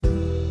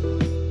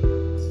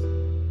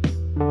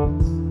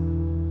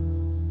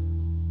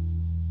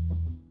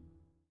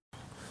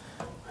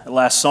That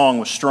last song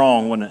was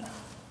strong, wasn't it?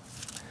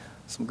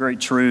 Some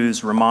great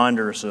truths,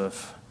 reminders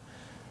of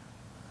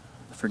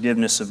the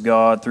forgiveness of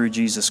God through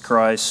Jesus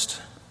Christ.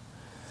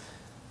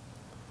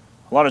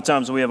 A lot of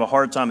times we have a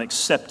hard time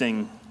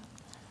accepting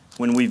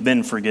when we've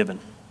been forgiven,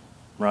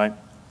 right?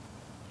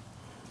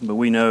 But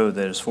we know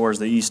that as far as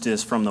the east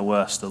is from the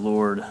west, the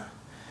Lord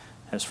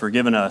has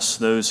forgiven us,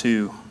 those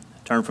who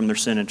turned from their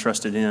sin and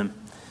trusted Him.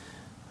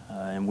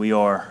 And we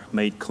are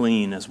made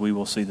clean, as we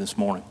will see this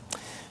morning.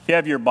 If you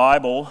have your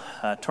Bible,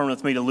 turn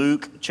with me to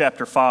Luke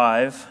chapter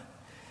 5.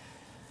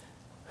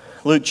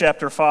 Luke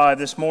chapter 5.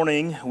 This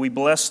morning, we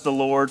bless the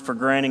Lord for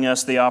granting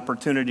us the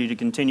opportunity to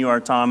continue our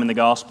time in the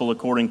Gospel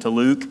according to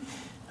Luke.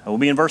 We'll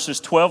be in verses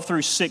 12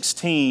 through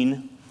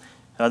 16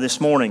 this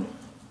morning.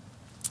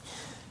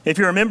 If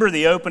you remember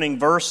the opening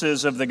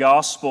verses of the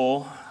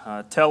Gospel,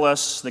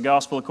 the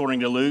Gospel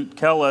according to Luke,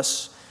 tell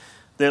us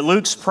that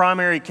Luke's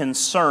primary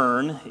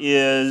concern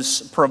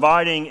is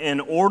providing an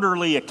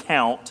orderly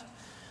account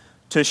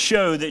to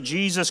show that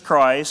Jesus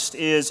Christ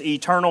is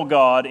eternal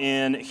God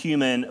in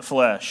human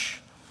flesh.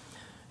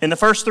 In the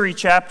first 3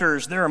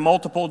 chapters, there are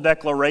multiple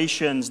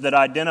declarations that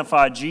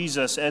identify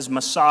Jesus as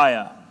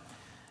Messiah,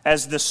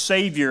 as the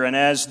Savior, and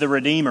as the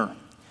Redeemer.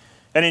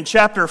 And in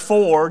chapter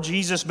 4,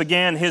 Jesus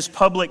began His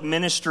public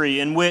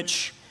ministry in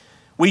which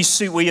we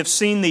have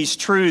seen these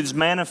truths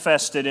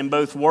manifested in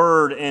both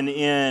word and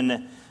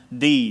in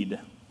deed.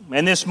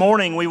 And this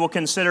morning we will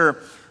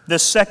consider the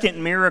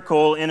second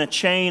miracle in a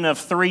chain of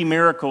 3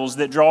 miracles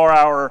that draw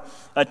our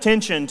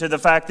attention to the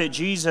fact that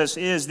Jesus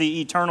is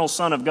the eternal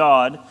Son of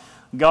God,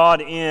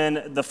 God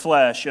in the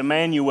flesh,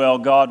 Emmanuel,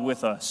 God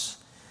with us.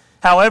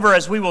 However,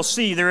 as we will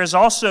see, there is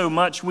also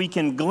much we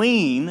can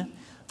glean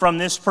from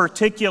this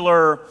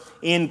particular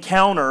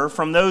encounter,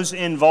 from those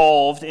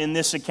involved in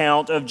this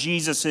account of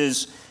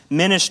Jesus'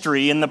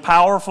 ministry and the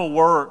powerful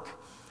work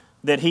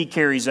that He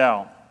carries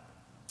out.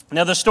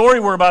 Now, the story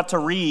we're about to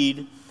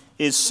read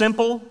is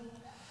simple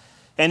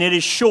and it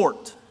is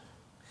short.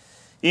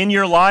 In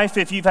your life,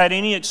 if you've had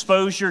any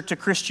exposure to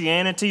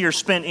Christianity or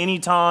spent any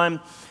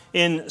time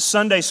in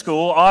Sunday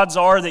school, odds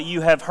are that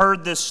you have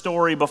heard this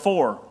story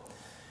before.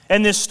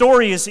 And this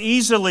story is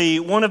easily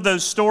one of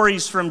those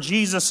stories from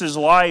Jesus'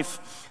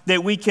 life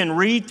that we can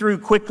read through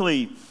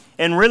quickly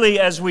and really,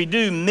 as we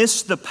do,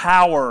 miss the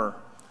power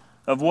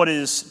of what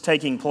is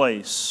taking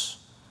place.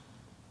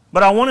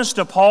 But I want us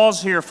to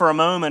pause here for a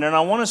moment, and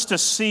I want us to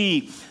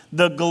see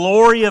the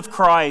glory of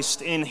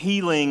Christ in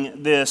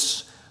healing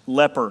this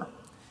leper.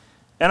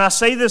 And I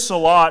say this a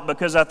lot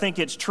because I think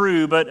it's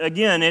true, but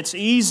again, it's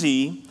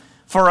easy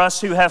for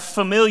us who have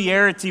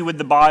familiarity with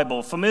the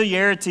Bible,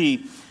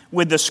 familiarity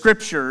with the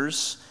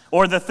Scriptures,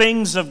 or the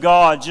things of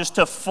God, just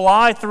to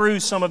fly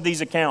through some of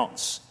these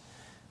accounts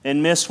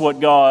and miss what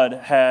God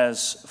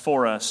has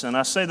for us. And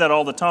I say that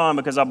all the time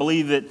because I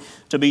believe it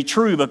to be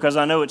true, because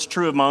I know it's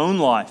true of my own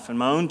life and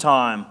my own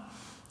time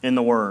in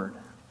the Word.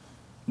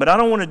 But I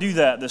don't want to do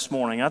that this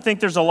morning. I think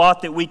there's a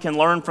lot that we can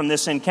learn from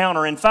this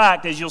encounter. In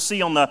fact, as you'll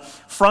see on the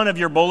front of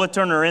your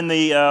bulletin or in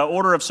the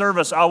order of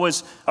service, I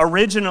was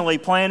originally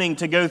planning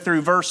to go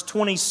through verse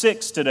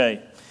 26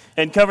 today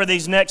and cover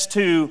these next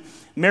 2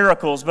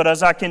 miracles. But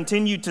as I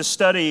continued to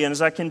study and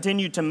as I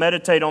continued to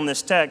meditate on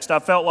this text, I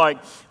felt like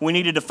we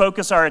needed to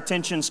focus our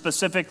attention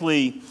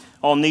specifically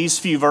on these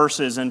few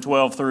verses in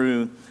 12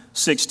 through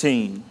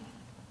 16.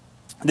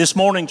 This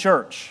morning,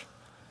 church,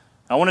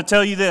 I want to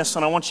tell you this,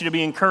 and I want you to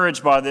be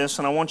encouraged by this,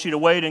 and I want you to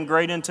wait in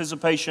great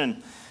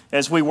anticipation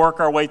as we work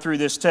our way through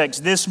this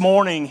text. This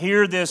morning,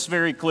 hear this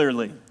very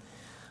clearly.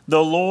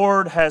 The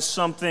Lord has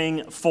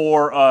something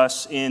for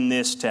us in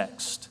this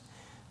text.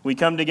 We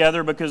come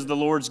together because the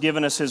Lord's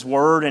given us His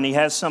Word, and He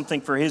has something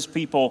for His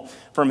people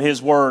from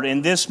His Word.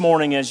 And this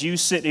morning, as you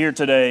sit here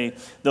today,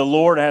 the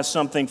Lord has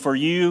something for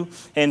you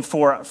and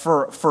for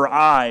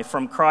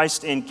from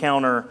Christ's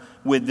encounter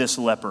with this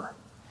leper.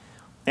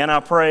 And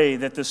I pray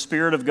that the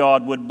Spirit of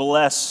God would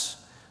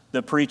bless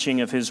the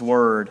preaching of His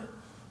Word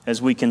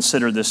as we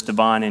consider this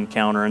divine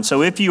encounter. And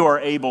so if you are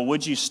able,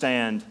 would you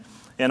stand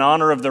in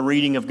honor of the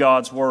reading of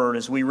God's Word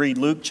as we read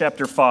Luke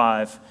chapter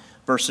 5,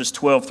 verses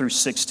 12 through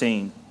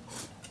 16.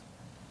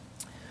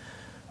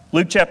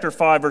 Luke chapter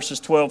 5,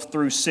 verses 12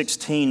 through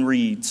 16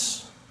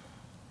 reads,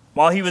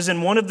 "While he was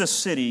in one of the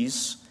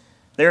cities,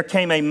 there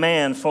came a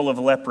man full of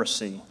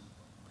leprosy.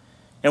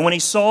 And when he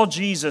saw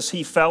Jesus,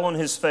 he fell on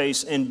his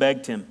face and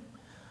begged Him,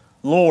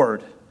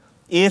 'Lord,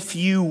 if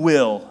you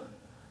will,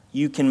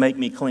 you can make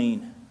me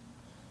clean.'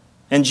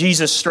 And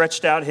Jesus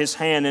stretched out His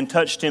hand and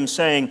touched him,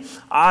 saying,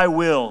 'I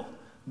will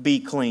be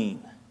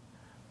clean.'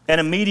 And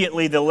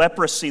immediately the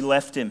leprosy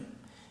left him.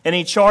 And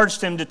he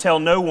charged him to tell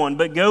no one,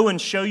 but go and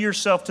show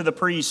yourself to the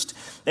priest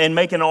and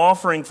make an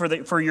offering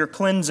for your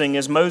cleansing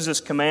as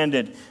Moses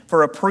commanded,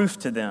 for a proof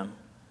to them."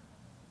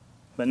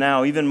 But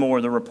now even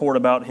more the report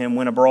about him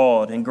went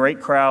abroad, and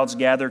great crowds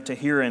gathered to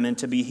hear him and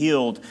to be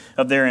healed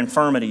of their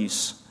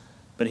infirmities.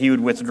 But he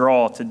would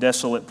withdraw to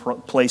desolate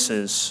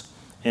places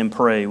and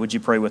pray. Would you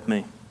pray with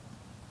me?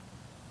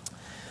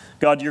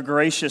 God, you're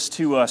gracious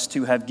to us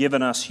to have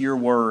given us your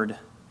word.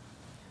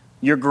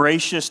 You're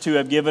gracious to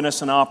have given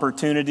us an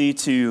opportunity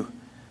to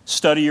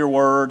study your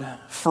word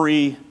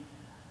free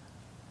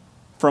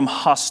from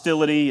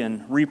hostility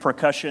and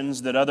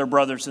repercussions that other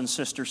brothers and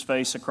sisters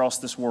face across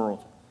this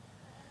world.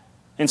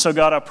 And so,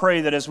 God, I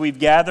pray that as we've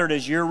gathered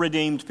as your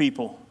redeemed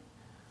people,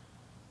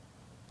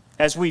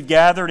 as we've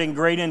gathered in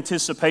great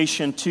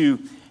anticipation to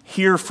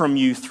hear from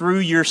you through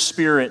your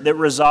Spirit that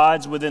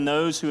resides within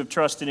those who have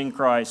trusted in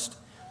Christ,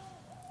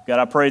 God,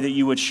 I pray that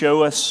you would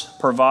show us,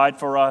 provide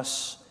for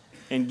us,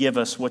 and give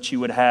us what you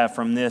would have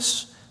from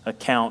this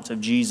account of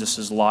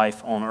Jesus'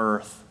 life on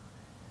earth.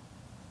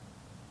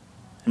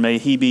 And may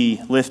he be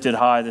lifted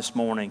high this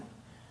morning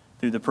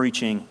through the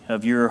preaching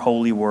of your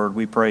holy word.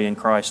 We pray in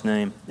Christ's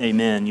name.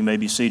 Amen. You may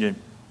be seated.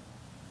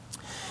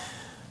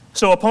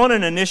 So upon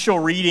an initial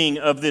reading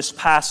of this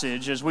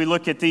passage, as we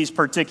look at these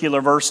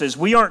particular verses,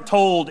 we aren't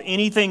told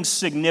anything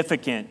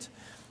significant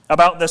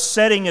about the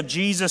setting of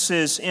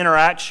Jesus'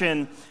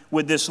 interaction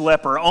with this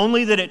leper,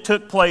 only that it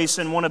took place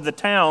in one of the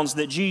towns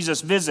that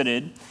Jesus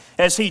visited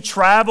as he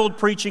traveled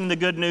preaching the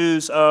good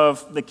news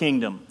of the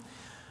kingdom.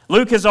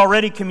 Luke has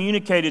already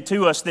communicated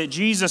to us that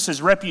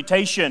Jesus'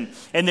 reputation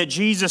and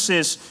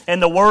that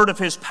and the word of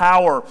his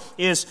power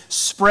is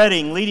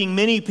spreading, leading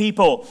many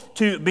people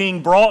to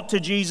being brought to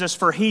Jesus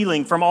for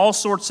healing from all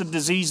sorts of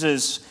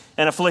diseases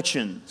and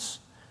afflictions.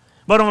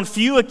 But on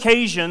few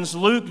occasions,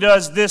 Luke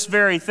does this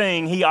very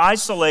thing. He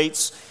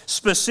isolates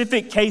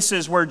specific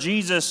cases where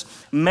Jesus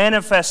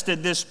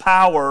manifested this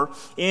power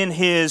in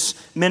his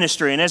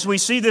ministry. And as we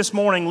see this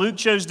morning, Luke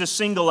chose to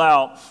single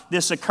out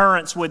this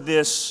occurrence with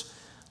this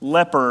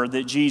leper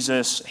that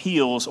Jesus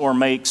heals or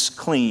makes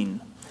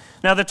clean.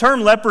 Now, the term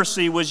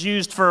leprosy was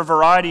used for a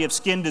variety of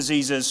skin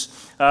diseases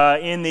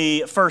in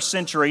the first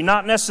century,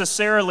 not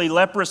necessarily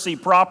leprosy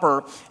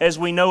proper as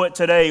we know it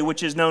today,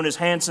 which is known as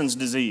Hansen's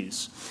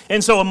disease.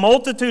 And so a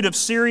multitude of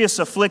serious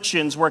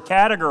afflictions were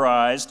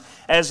categorized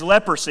as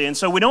leprosy. And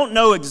so we don't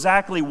know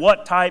exactly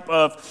what type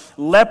of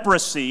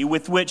leprosy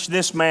with which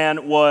this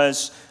man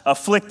was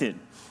afflicted.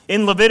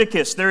 In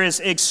Leviticus, there is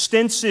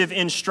extensive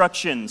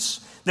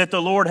instructions that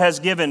the Lord has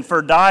given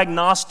for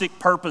diagnostic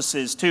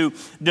purposes to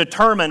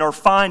determine or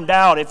find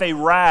out if a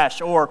rash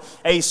or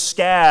a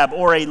scab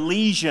or a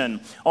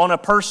lesion on a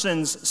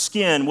person's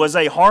skin was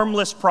a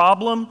harmless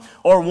problem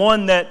or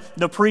one that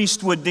the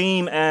priest would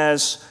deem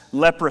as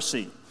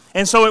leprosy.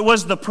 And so it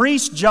was the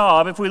priest's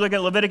job, if we look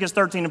at Leviticus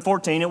 13 and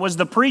 14, it was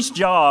the priest's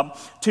job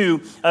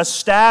to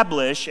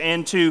establish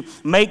and to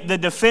make the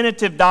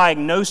definitive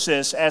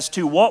diagnosis as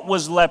to what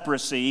was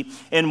leprosy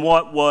and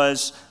what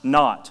was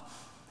not.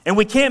 And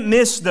we can't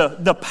miss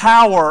the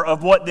power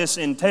of what this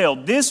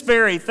entailed. This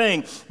very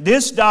thing,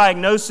 this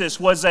diagnosis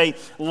was a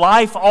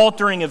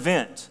life-altering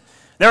event.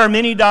 There are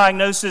many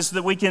diagnoses,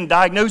 maybe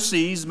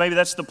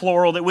that's the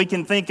plural, that we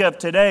can think of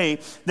today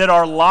that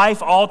are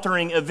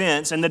life-altering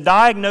events. And the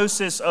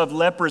diagnosis of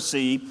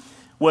leprosy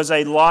was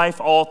a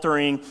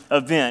life-altering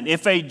event.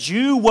 If a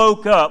Jew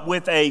woke up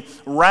with a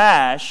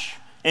rash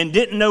and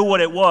didn't know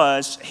what it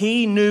was,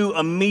 he knew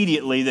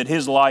immediately that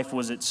his life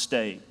was at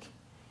stake.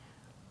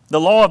 The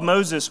law of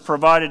Moses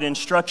provided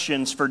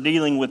instructions for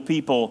dealing with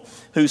people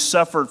who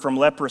suffered from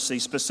leprosy,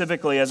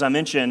 specifically, as I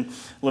mentioned,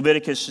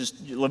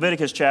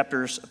 Leviticus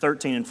chapters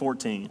 13 and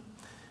 14.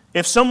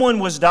 If someone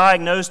was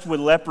diagnosed with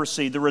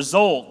leprosy, the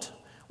result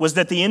was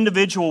that the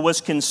individual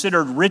was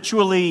considered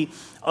ritually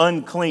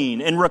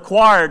unclean and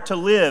required to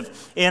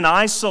live in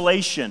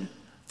isolation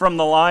from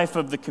the life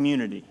of the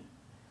community.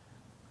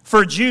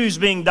 For Jews,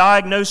 being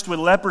diagnosed with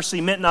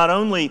leprosy meant not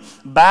only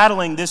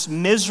battling this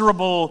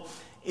miserable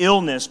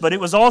illness, but it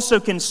was also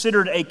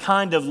considered a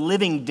kind of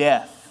living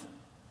death.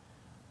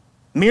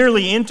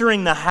 Merely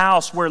entering the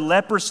house where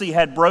leprosy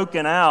had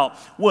broken out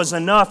was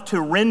enough to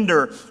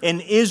render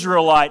an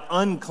Israelite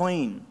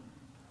unclean.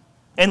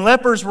 And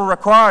lepers were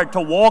required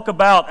to walk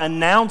about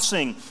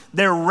announcing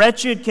their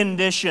wretched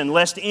condition,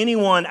 lest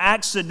anyone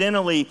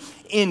accidentally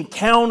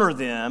encounter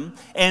them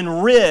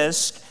and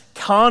risk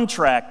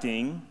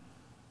contracting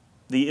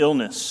the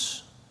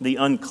illness, the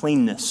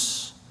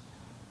uncleanness.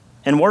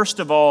 And worst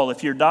of all,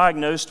 if you're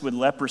diagnosed with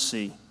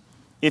leprosy,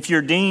 if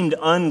you're deemed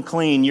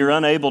unclean, you're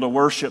unable to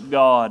worship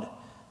God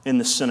in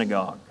the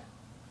synagogue.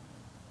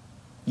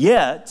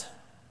 Yet,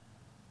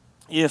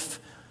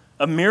 if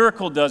a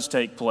miracle does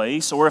take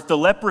place, or if the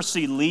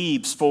leprosy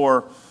leaves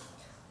for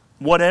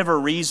whatever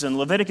reason,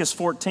 Leviticus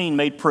 14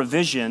 made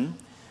provision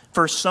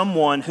for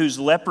someone whose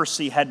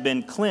leprosy had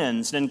been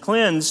cleansed. And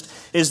cleansed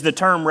is the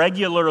term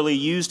regularly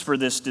used for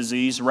this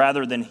disease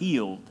rather than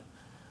healed.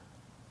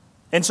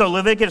 And so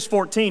Leviticus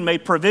 14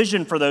 made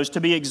provision for those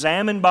to be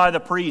examined by the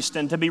priest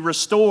and to be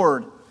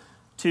restored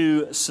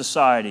to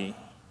society.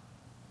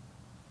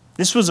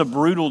 This was a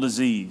brutal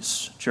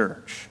disease,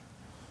 church.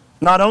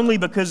 Not only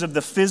because of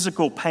the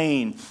physical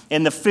pain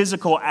and the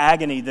physical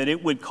agony that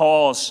it would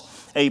cause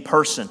a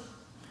person,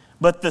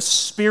 but the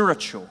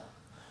spiritual,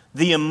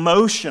 the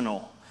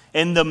emotional,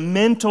 and the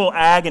mental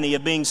agony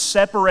of being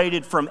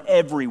separated from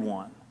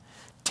everyone,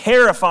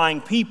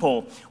 terrifying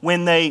people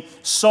when they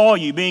saw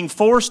you, being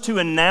forced to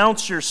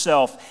announce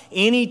yourself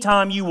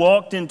anytime you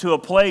walked into a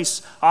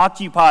place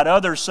occupied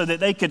others so that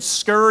they could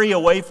scurry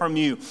away from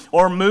you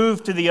or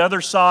move to the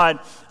other side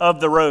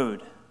of the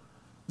road.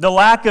 The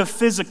lack of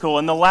physical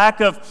and the lack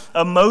of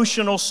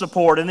emotional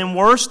support, and then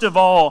worst of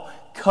all,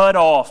 cut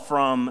off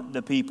from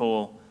the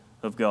people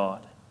of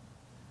God.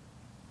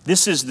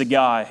 This is the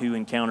guy who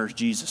encounters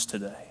Jesus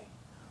today.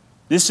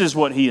 This is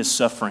what he is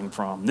suffering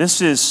from.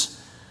 This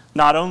is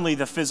not only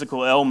the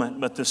physical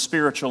ailment, but the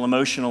spiritual,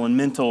 emotional, and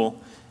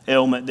mental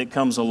ailment that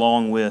comes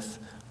along with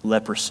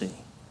leprosy.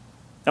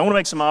 I want to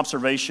make some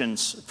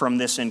observations from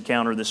this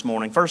encounter this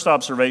morning. First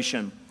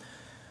observation,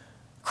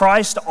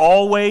 Christ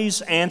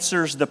always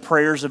answers the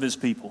prayers of his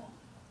people.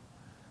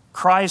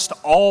 Christ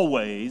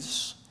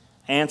always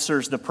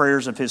answers the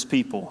prayers of his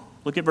people.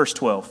 Look at verse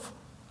 12.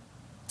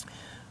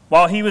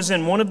 While he was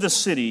in one of the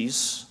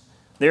cities,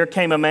 there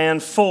came a man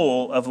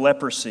full of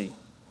leprosy.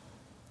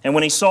 And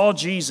when he saw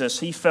Jesus,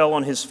 he fell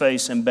on his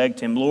face and begged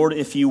him, Lord,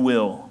 if you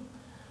will,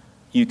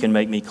 you can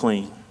make me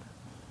clean.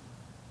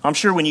 I'm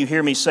sure when you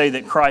hear me say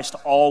that Christ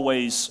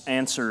always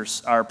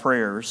answers our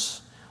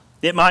prayers,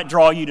 it might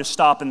draw you to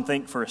stop and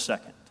think for a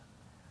second.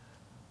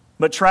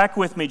 But track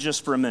with me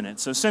just for a minute.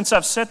 So since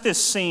I've set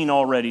this scene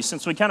already,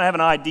 since we kind of have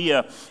an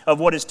idea of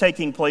what is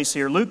taking place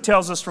here, Luke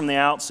tells us from the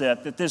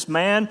outset that this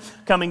man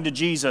coming to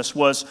Jesus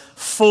was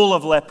full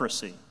of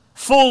leprosy.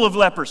 Full of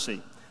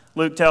leprosy,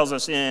 Luke tells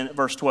us in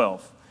verse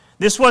 12.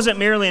 This wasn't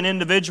merely an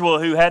individual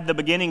who had the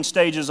beginning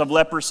stages of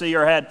leprosy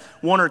or had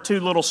one or two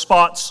little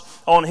spots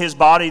on his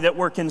body that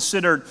were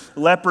considered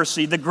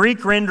leprosy. The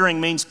Greek rendering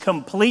means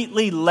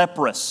completely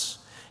leprous.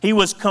 He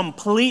was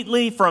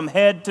completely from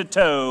head to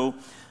toe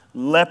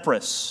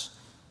leprous.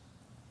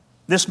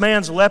 This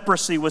man's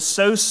leprosy was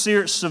so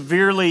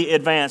severely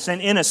advanced,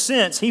 and in a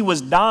sense, he was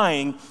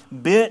dying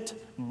bit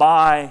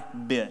by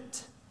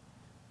bit.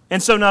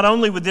 And so not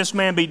only would this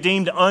man be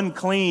deemed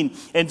unclean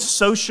and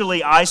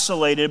socially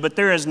isolated, but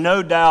there is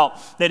no doubt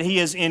that he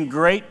is in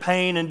great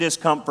pain and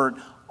discomfort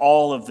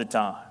all of the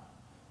time.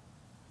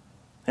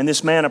 And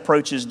this man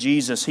approaches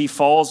Jesus. He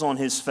falls on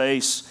his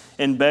face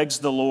and begs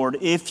the Lord,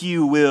 if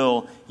you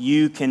will,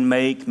 you can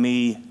make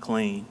me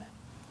clean.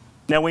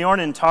 Now, we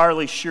aren't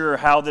entirely sure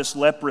how this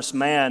leprous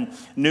man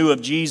knew of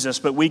Jesus,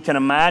 but we can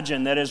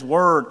imagine that as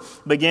word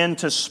began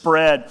to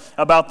spread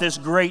about this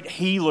great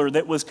healer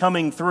that was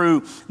coming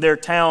through their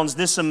towns,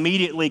 this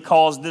immediately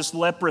caused this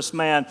leprous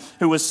man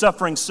who was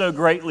suffering so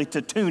greatly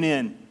to tune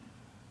in.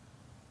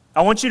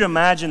 I want you to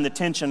imagine the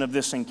tension of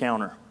this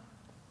encounter.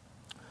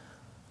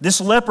 This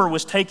leper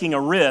was taking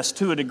a risk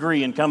to a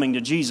degree in coming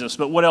to Jesus,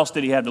 but what else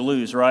did he have to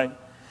lose, right?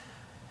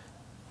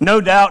 No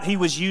doubt he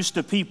was used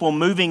to people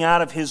moving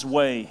out of his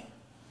way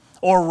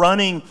or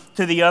running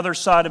to the other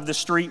side of the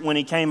street when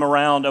he came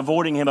around,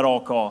 avoiding him at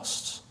all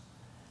costs.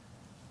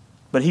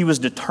 But he was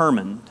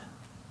determined.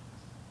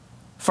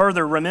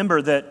 Further,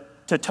 remember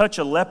that to touch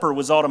a leper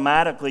was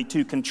automatically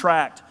to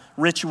contract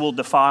ritual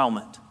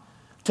defilement.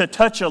 To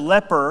touch a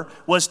leper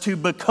was to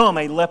become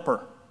a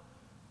leper.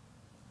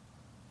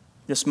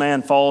 This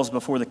man falls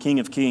before the King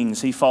of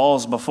Kings. He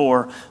falls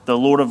before the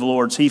Lord of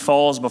Lords. He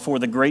falls before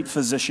the great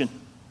physician.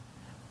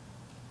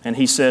 And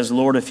he says,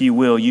 Lord, if you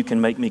will, you can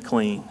make me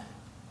clean.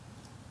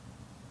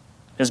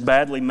 As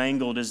badly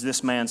mangled as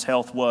this man's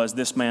health was,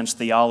 this man's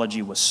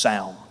theology was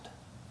sound.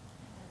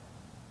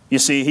 You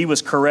see, he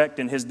was correct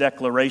in his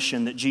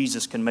declaration that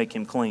Jesus can make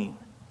him clean.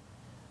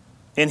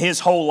 In his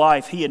whole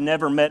life, he had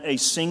never met a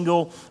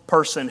single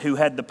person who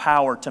had the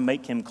power to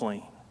make him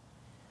clean.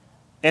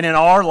 And in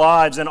our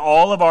lives, in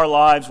all of our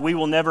lives, we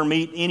will never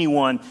meet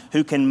anyone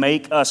who can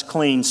make us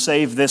clean,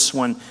 save this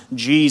one,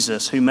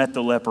 Jesus, who met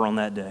the leper on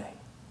that day.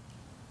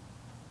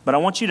 But I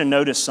want you to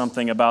notice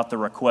something about the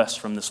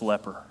request from this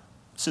leper.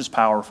 This is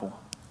powerful.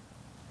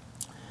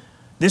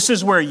 This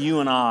is where you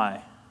and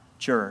I,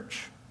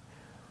 church,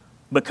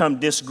 become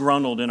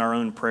disgruntled in our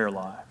own prayer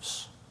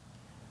lives.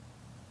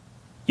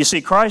 You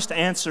see, Christ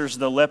answers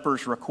the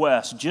leper's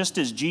request just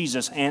as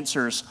Jesus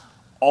answers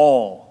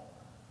all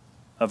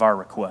of our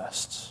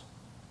requests.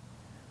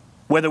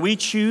 Whether we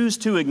choose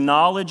to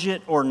acknowledge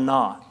it or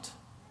not,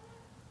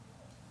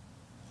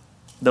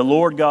 the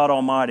Lord God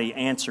Almighty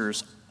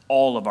answers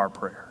all of our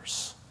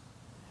prayers.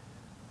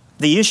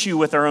 The issue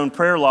with our own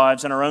prayer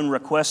lives and our own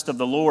request of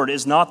the Lord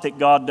is not that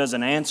God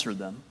doesn't answer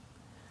them.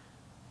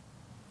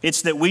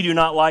 It's that we do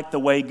not like the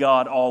way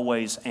God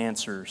always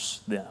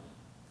answers them.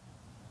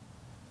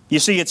 You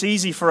see, it's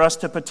easy for us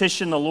to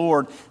petition the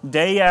Lord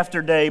day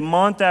after day,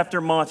 month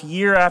after month,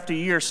 year after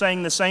year,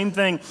 saying the same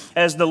thing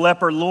as the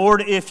leper,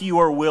 Lord, if you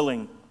are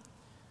willing.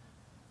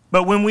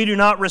 But when we do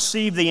not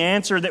receive the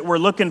answer that we're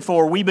looking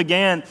for, we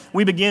begin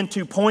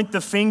to point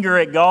the finger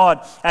at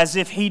God as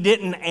if He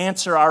didn't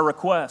answer our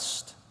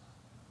request.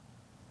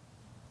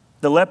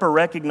 The leper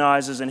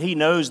recognizes and he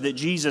knows that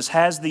Jesus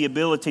has the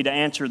ability to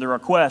answer the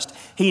request.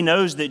 He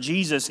knows that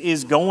Jesus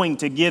is going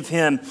to give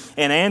him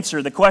an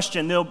answer. The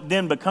question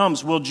then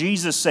becomes, will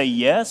Jesus say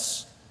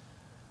yes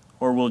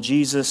or will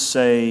Jesus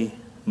say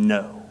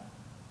no?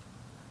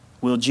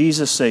 Will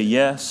Jesus say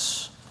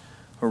yes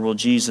Or will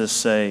Jesus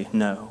say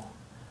no?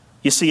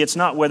 You see, it's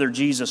not whether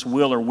Jesus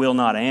will or will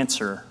not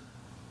answer.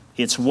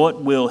 It's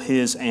what will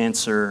his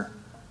answer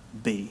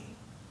be.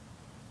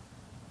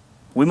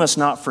 We must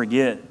not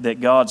forget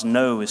that God's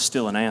no is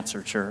still an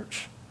answer,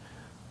 church.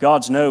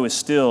 God's no is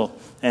still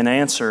an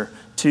answer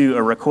to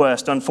a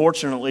request.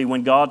 Unfortunately,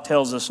 when God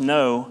tells us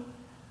no,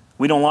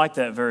 we don't like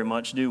that very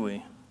much, do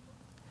we?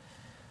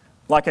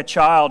 Like a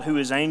child who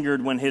is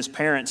angered when his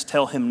parents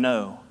tell him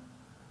no.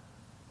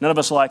 None of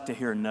us like to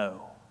hear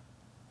no.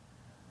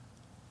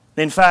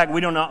 In fact,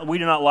 we do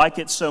not like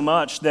it so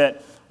much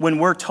that when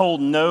we're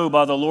told no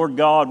by the Lord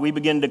God, we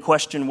begin to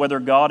question whether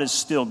God is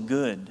still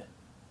good,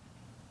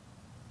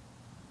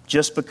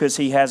 just because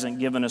he hasn't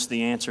given us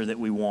the answer that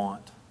we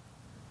want.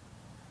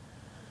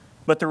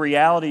 But the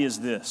reality is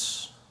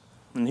this,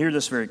 and hear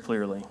this very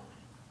clearly.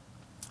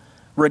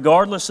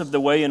 Regardless of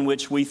the way in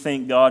which we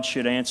think God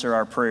should answer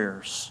our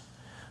prayers,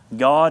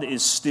 God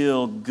is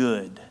still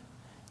good,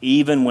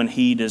 even when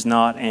he does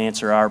not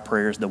answer our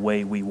prayers the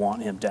way we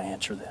want him to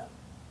answer them.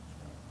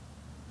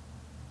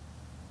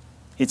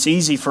 It's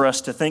easy for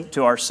us to think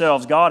to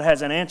ourselves, God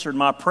hasn't answered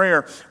my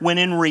prayer, when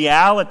in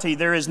reality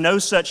there is no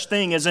such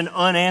thing as an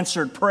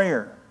unanswered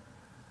prayer.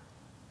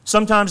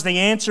 Sometimes the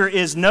answer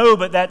is no,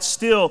 but that's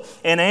still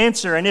an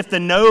answer. And if the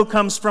no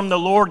comes from the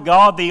Lord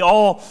God, the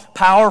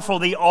all-powerful,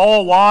 the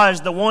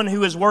all-wise, the one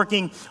who is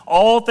working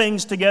all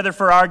things together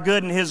for our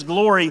good and his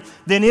glory,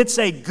 then it's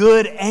a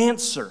good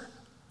answer.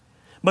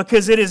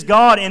 Because it is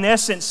God, in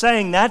essence,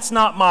 saying, that's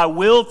not my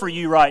will for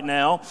you right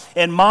now,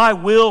 and my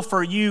will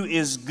for you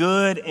is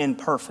good and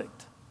perfect.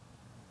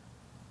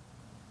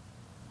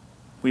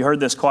 We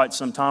heard this quite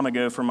some time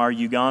ago from our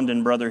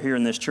Ugandan brother here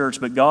in this church,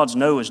 but God's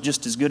no is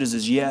just as good as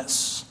his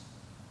yes.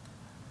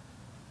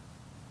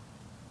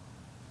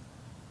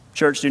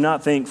 Church, do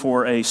not think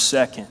for a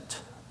second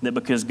that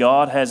because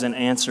God hasn't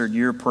answered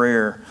your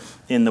prayer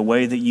in the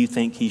way that you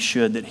think he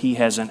should, that he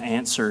hasn't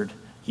answered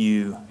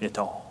you at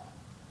all.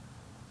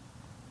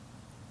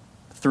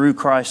 Through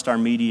Christ our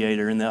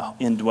mediator and the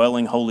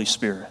indwelling Holy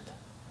Spirit,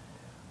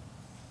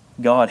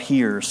 God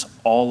hears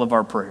all of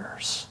our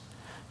prayers,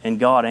 and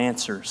God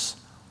answers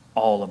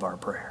all of our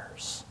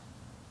prayers.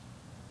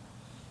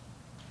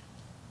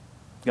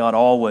 God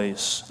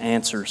always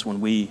answers when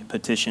we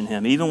petition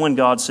him. Even when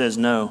God says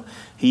no,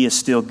 he is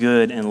still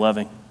good and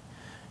loving.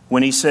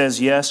 When he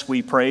says yes,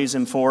 we praise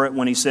him for it.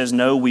 When he says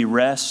no, we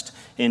rest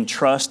and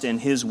trust in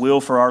his will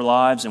for our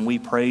lives, and we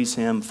praise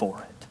him for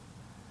it.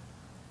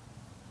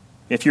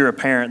 If you're a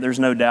parent, there's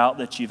no doubt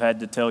that you've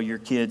had to tell your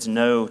kids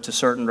no to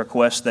certain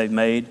requests they've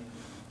made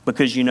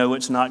because you know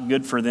it's not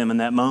good for them in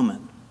that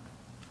moment.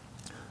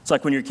 It's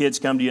like when your kids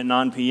come to you at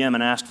 9 p.m.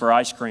 and ask for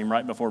ice cream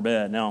right before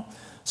bed. Now,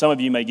 some of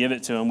you may give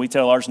it to them. We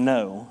tell ours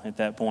no at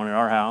that point in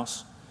our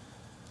house.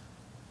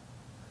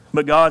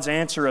 But God's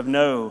answer of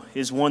no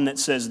is one that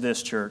says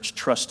this, church,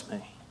 trust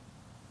me.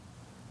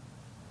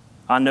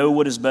 I know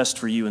what is best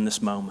for you in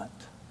this moment.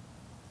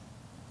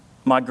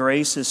 My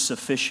grace is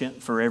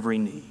sufficient for every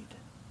need.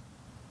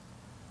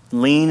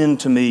 Lean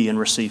into me and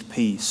receive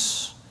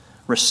peace,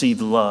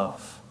 receive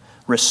love,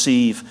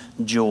 receive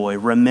joy.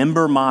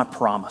 Remember my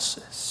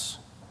promises.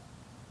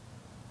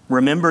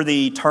 Remember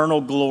the eternal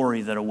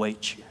glory that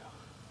awaits you.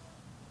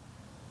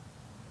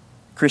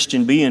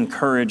 Christian, be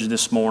encouraged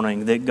this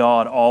morning that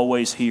God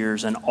always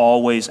hears and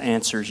always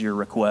answers your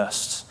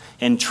requests,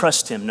 and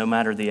trust him no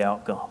matter the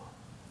outcome.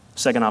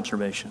 Second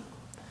observation,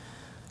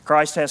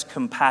 Christ has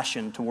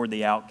compassion toward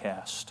the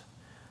outcast.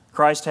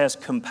 Christ has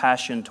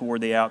compassion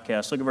toward the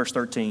outcast. Look at verse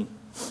 13.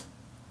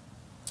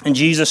 And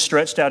Jesus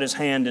stretched out his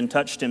hand and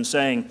touched him,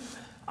 saying,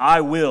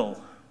 I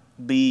will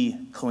be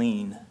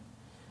clean.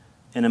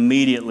 And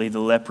immediately the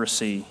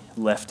leprosy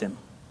left him.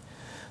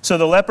 So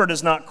the leper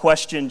does not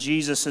question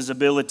Jesus'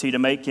 ability to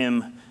make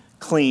him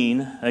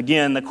clean.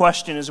 Again, the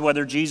question is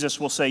whether Jesus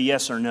will say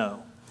yes or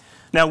no.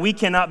 Now, we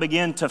cannot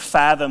begin to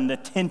fathom the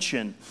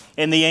tension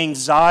and the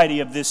anxiety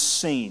of this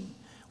scene.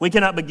 We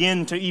cannot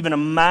begin to even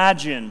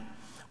imagine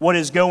what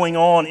is going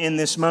on in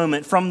this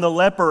moment. From the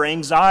leper,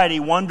 anxiety,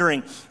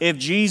 wondering if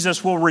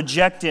Jesus will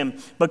reject him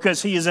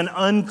because he is an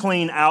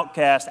unclean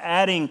outcast,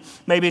 adding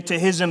maybe to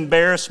his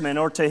embarrassment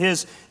or to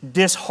his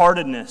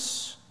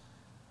disheartedness.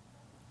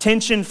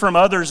 Tension from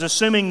others,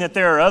 assuming that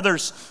there are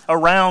others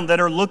around that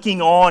are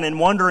looking on and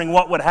wondering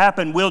what would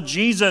happen. Will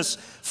Jesus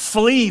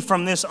flee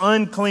from this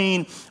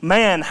unclean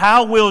man?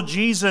 How will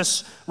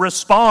Jesus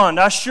respond?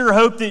 I sure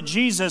hope that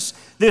Jesus,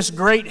 this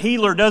great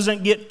healer,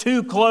 doesn't get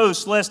too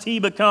close lest he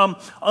become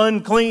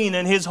unclean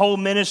and his whole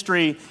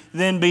ministry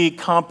then be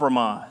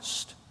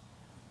compromised.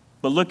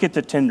 But look at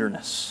the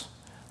tenderness.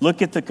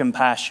 Look at the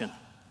compassion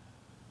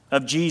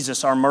of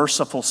Jesus, our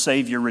merciful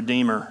Savior,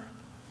 Redeemer,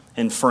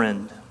 and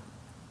friend.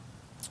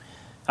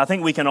 I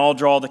think we can all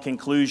draw the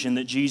conclusion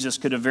that Jesus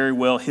could have very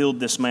well healed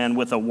this man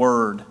with a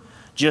word,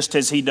 just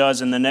as he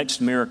does in the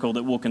next miracle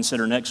that we'll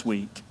consider next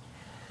week.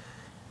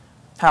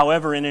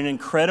 However, in an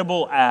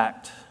incredible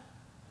act,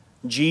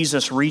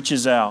 Jesus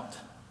reaches out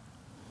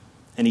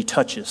and he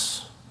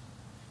touches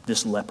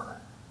this leper.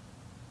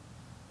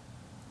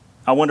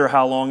 I wonder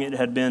how long it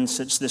had been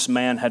since this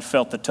man had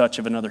felt the touch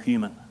of another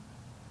human.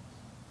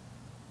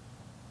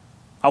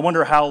 I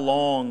wonder how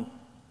long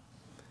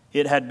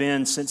it had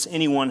been since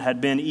anyone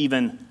had been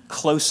even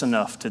close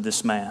enough to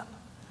this man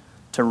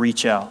to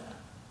reach out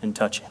and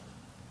touch him.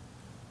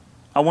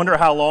 I wonder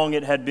how long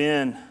it had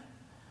been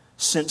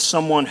since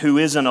someone who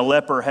isn't a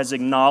leper has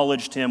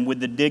acknowledged him with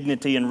the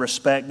dignity and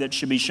respect that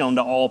should be shown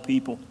to all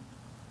people.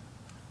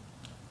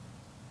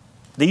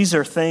 These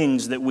are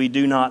things that we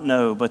do not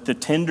know, but the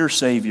tender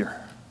Savior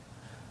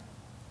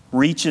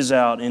reaches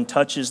out and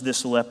touches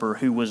this leper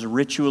who was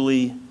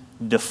ritually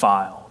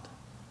defiled.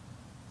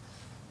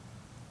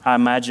 I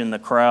imagine the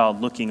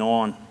crowd looking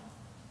on,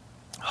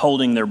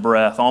 holding their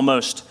breath,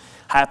 almost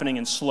happening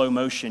in slow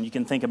motion. You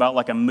can think about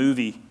like a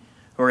movie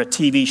or a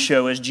TV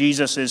show as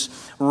Jesus is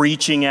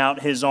reaching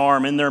out his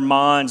arm. In their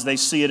minds, they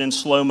see it in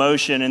slow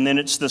motion, and then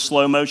it's the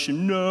slow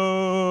motion,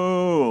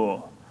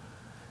 no,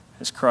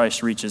 as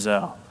Christ reaches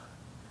out,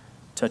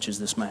 touches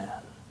this man.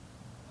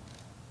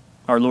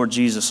 Our Lord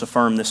Jesus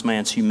affirmed this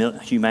man's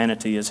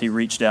humanity as he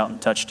reached out and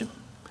touched him.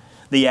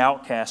 The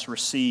outcast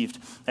received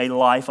a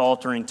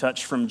life-altering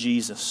touch from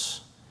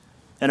Jesus.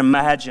 And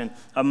imagine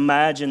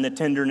the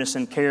tenderness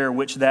and care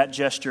which that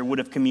gesture would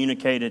have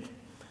communicated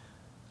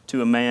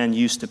to a man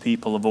used to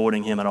people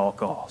avoiding him at all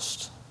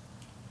costs.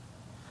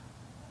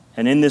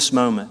 And in this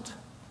moment,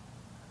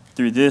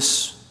 through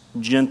this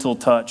gentle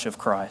touch of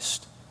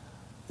Christ,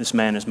 this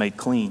man is made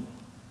clean.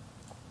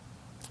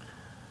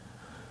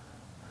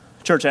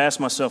 Church, I ask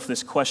myself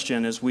this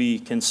question as we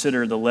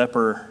consider the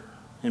leper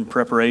in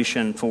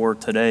preparation for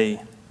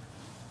today.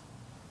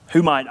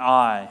 Who might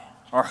I,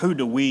 or who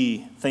do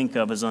we think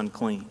of as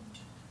unclean?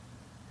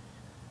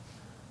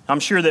 I'm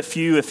sure that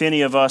few, if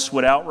any of us,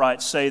 would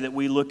outright say that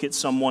we look at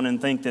someone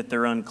and think that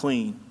they're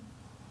unclean.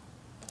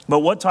 But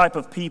what type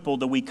of people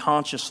do we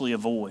consciously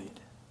avoid?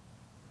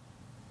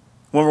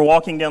 When we're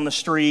walking down the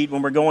street,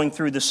 when we're going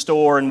through the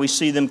store and we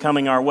see them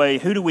coming our way,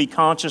 who do we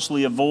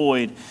consciously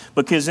avoid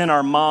because in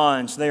our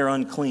minds they are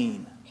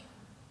unclean?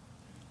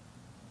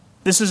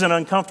 This is an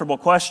uncomfortable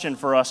question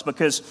for us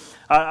because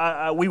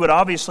we would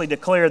obviously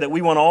declare that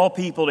we want all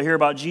people to hear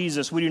about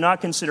Jesus. We do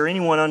not consider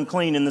anyone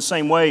unclean in the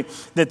same way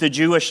that the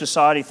Jewish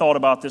society thought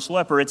about this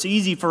leper. It's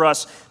easy for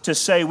us to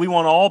say we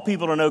want all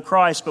people to know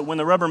Christ, but when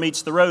the rubber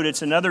meets the road,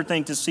 it's another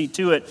thing to see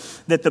to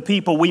it that the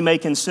people we may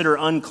consider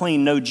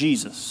unclean know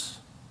Jesus.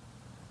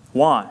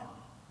 Why?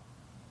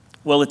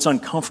 Well, it's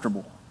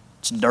uncomfortable.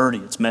 It's dirty.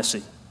 It's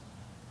messy.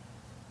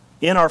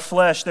 In our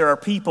flesh, there are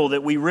people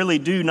that we really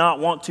do not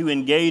want to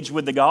engage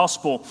with the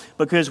gospel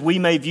because we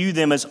may view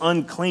them as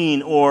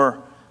unclean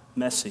or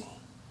messy.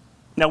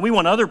 Now, we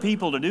want other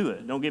people to do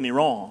it. Don't get me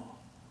wrong.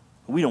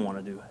 But we don't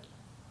want to do it.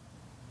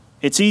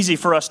 It's easy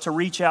for us to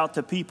reach out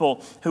to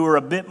people who are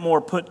a bit more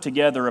put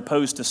together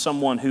opposed to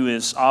someone who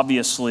is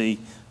obviously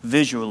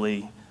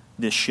visually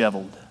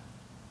disheveled.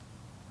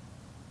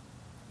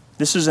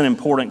 This is an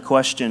important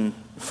question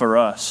for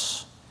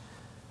us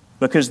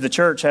because the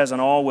church hasn't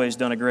always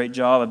done a great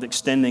job of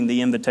extending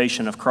the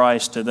invitation of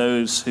Christ to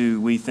those who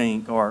we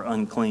think are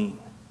unclean.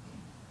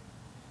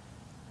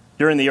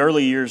 During the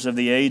early years of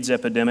the AIDS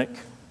epidemic,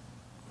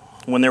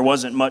 when there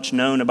wasn't much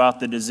known about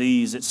the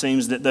disease, it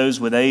seems that those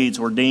with AIDS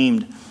were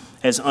deemed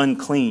as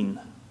unclean,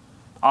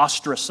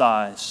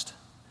 ostracized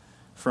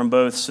from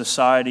both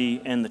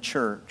society and the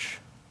church.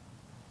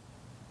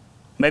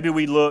 Maybe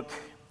we look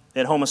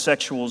at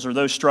homosexuals or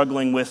those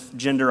struggling with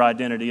gender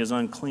identity as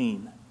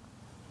unclean.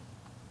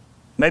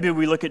 Maybe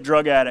we look at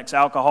drug addicts,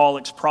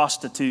 alcoholics,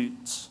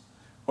 prostitutes,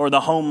 or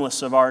the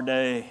homeless of our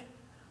day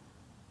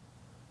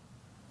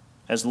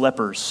as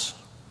lepers,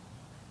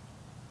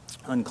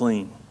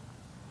 unclean.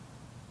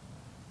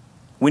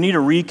 We need to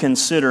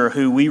reconsider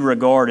who we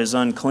regard as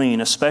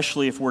unclean,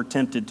 especially if we're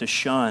tempted to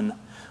shun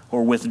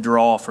or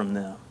withdraw from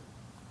them.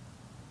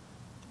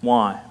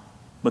 Why?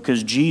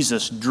 Because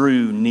Jesus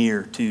drew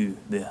near to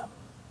them.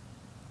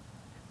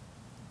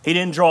 He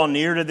didn't draw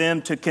near to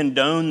them to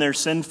condone their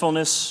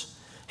sinfulness.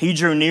 He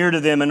drew near to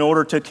them in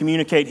order to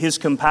communicate His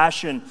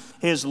compassion,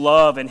 His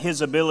love, and His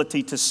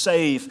ability to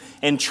save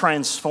and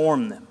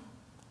transform them.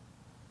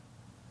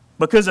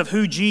 Because of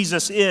who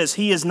Jesus is,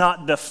 He is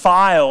not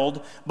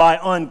defiled by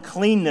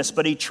uncleanness,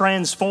 but He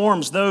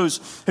transforms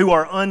those who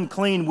are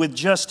unclean with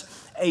just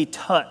a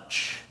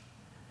touch.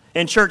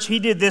 In church, He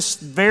did this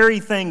very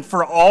thing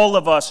for all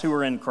of us who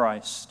are in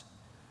Christ.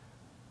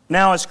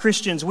 Now, as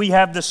Christians, we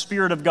have the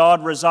Spirit of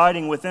God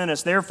residing within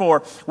us.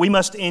 Therefore, we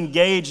must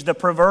engage the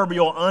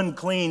proverbial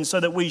unclean so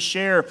that we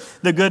share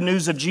the good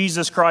news of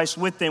Jesus Christ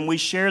with them. We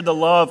share the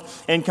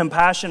love and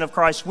compassion of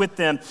Christ with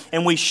them.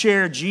 And we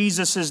share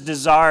Jesus'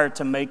 desire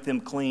to make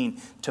them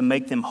clean, to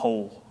make them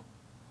whole.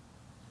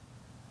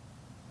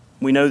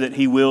 We know that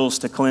He wills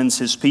to cleanse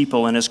His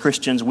people. And as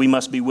Christians, we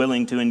must be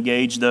willing to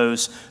engage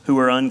those who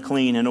are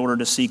unclean in order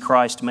to see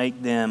Christ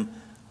make them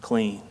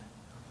clean.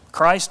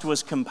 Christ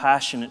was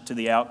compassionate to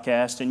the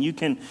outcast, and you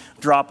can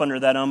drop under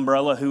that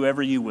umbrella whoever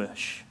you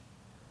wish.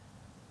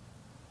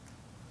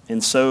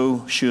 And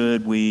so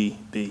should we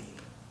be.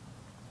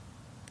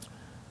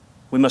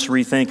 We must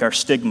rethink our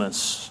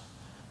stigmas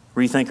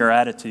rethink our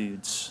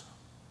attitudes,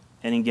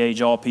 and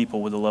engage all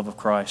people with the love of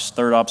Christ.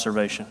 Third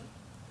observation.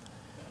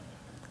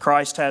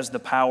 Christ has the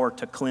power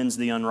to cleanse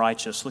the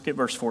unrighteous. Look at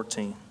verse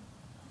 14.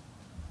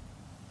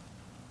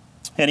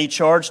 And he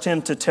charged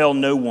him to tell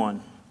no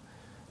one,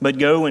 but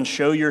go and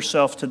show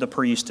yourself to the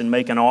priest and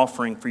make an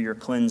offering for your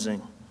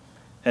cleansing,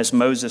 as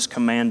Moses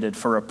commanded,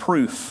 for a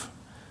proof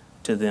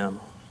to them.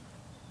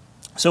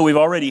 So we've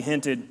already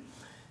hinted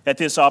at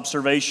this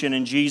observation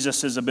in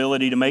Jesus'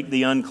 ability to make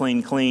the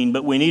unclean clean,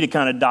 but we need to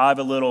kind of dive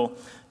a little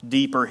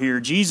deeper here.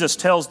 Jesus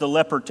tells the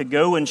leper to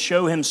go and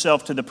show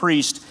himself to the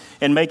priest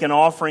and make an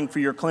offering for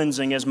your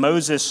cleansing, as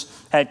Moses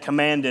had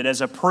commanded, as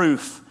a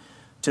proof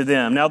to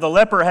them. Now, the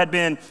leper had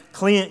been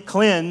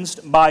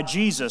cleansed by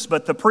Jesus,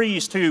 but the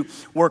priests, who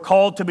were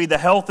called to be the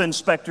health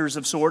inspectors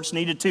of sorts,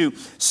 needed to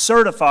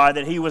certify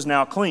that he was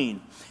now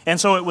clean. And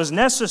so it was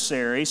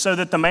necessary so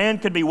that the man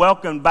could be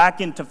welcomed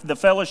back into the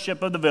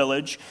fellowship of the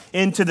village,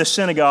 into the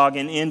synagogue,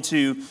 and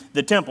into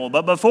the temple.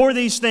 But before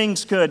these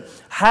things could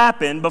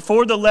happen,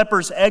 before the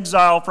leper's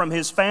exile from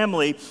his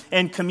family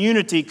and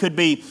community could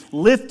be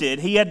lifted,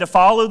 he had to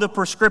follow the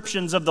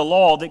prescriptions of the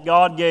law that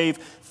God gave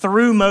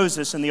through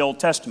Moses in the Old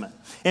Testament.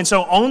 And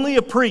so only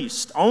the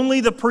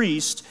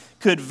priest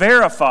could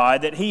verify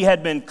that he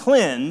had been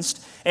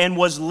cleansed and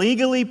was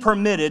legally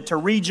permitted to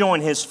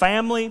rejoin his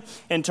family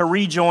and to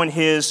rejoin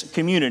his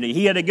community.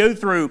 He had to go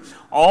through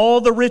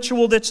all the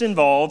ritual that's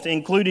involved,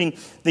 including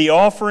the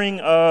offering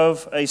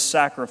of a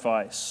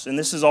sacrifice. And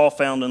this is all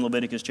found in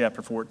Leviticus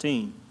chapter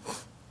 14.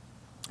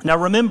 Now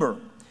remember,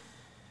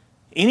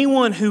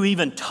 anyone who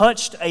even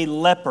touched a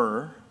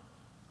leper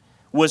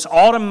was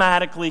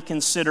automatically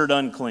considered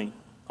unclean.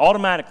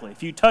 Automatically.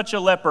 If you touch a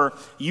leper,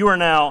 you are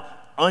now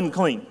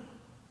unclean.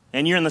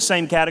 And you're in the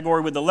same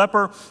category with the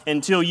leper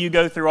until you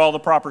go through all the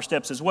proper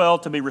steps as well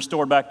to be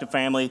restored back to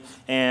family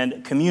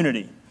and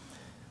community.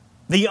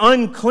 The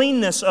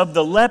uncleanness of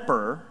the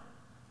leper,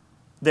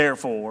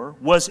 therefore,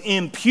 was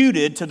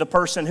imputed to the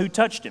person who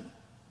touched him.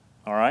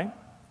 All right?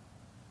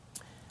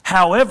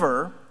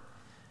 However,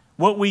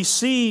 what we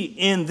see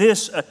in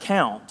this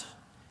account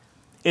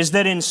is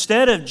that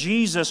instead of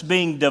Jesus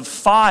being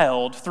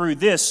defiled through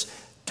this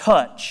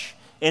touch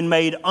and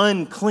made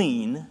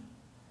unclean,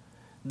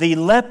 the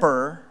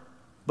leper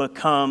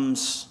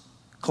becomes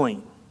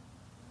clean.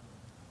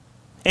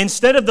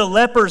 Instead of the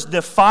leper's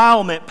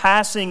defilement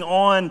passing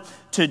on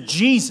to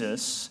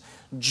Jesus,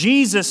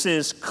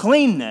 Jesus'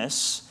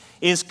 cleanness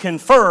is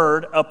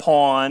conferred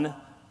upon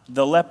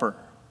the leper.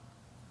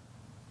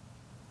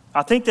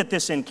 I think that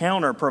this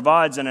encounter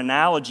provides an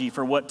analogy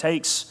for what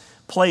takes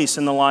place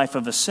in the life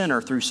of a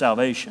sinner through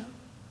salvation.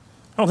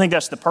 I don't think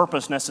that's the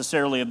purpose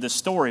necessarily of this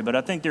story, but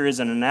I think there is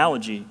an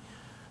analogy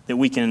that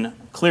we can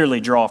clearly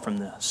draw from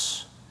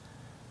this.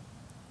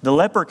 The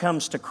leper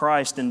comes to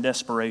Christ in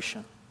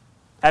desperation,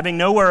 having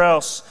nowhere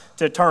else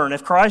to turn.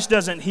 If Christ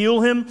doesn't heal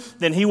him,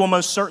 then he will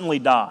most certainly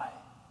die.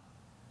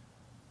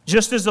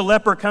 Just as the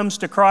leper comes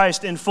to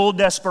Christ in full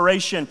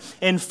desperation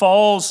and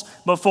falls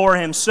before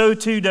him, so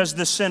too does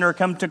the sinner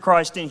come to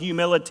Christ in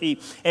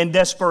humility and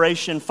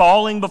desperation,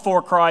 falling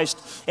before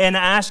Christ and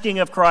asking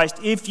of Christ,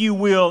 if you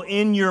will,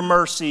 in your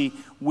mercy,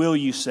 will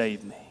you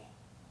save me?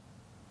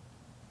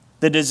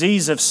 The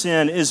disease of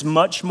sin is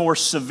much more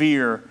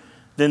severe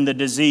than the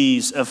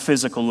disease of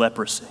physical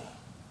leprosy.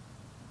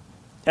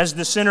 As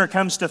the sinner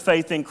comes to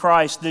faith in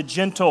Christ, the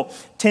gentle,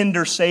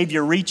 tender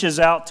Savior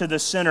reaches out to the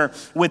sinner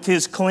with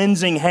his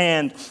cleansing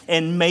hand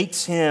and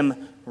makes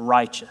him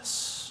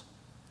righteous.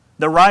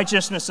 The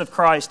righteousness of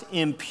Christ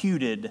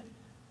imputed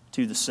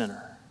to the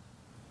sinner.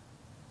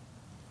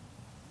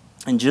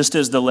 And just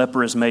as the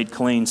leper is made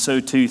clean,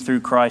 so too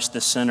through Christ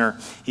the sinner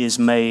is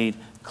made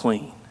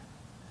clean.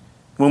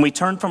 When we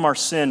turn from our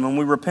sin, when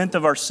we repent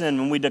of our sin,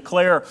 when we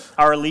declare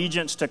our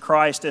allegiance to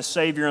Christ as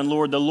Savior and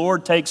Lord, the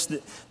Lord takes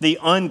the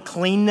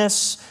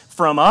uncleanness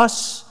from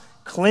us,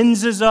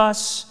 cleanses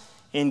us,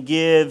 and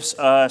gives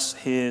us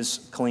His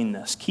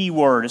cleanness. Key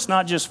word, it's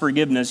not just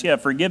forgiveness. Yeah,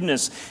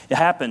 forgiveness, it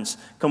happens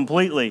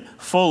completely,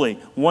 fully,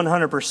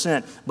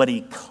 100%, but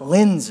He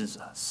cleanses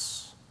us.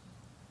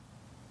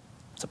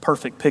 It's a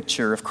perfect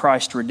picture of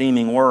Christ's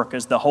redeeming work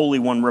as the Holy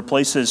One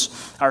replaces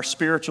our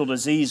spiritual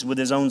disease with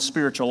His own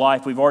spiritual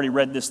life. We've already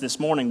read this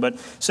morning, but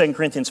 2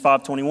 Corinthians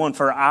 5:21,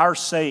 for our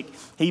sake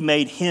He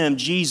made Him,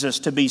 Jesus,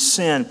 to be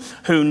sin,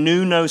 who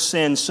knew no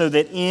sin, so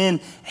that in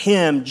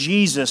Him,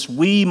 Jesus,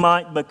 we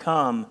might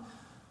become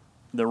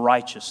the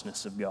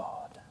righteousness of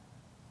God.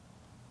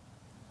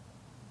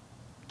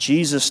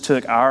 Jesus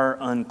took our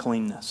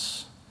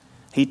uncleanness.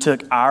 He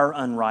took our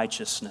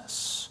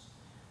unrighteousness,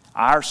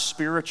 our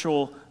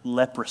spiritual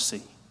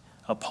leprosy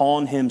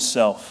upon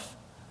Himself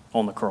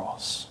on the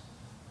cross.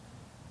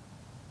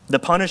 The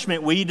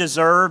punishment we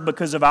deserve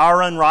because of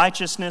our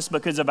unrighteousness,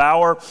 because of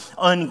our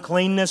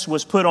uncleanness,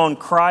 was put on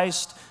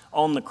Christ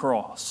on the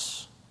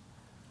cross,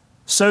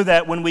 so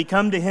that when we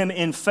come to Him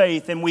in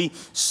faith and we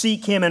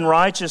seek Him in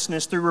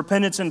righteousness through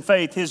repentance and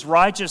faith, His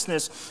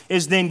righteousness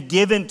is then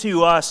given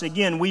to us.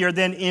 Again, we are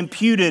then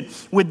imputed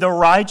with the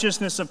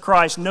righteousness of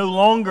Christ. No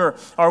longer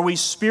are we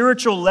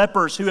spiritual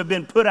lepers who have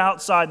been put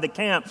outside the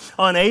camp,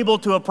 unable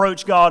to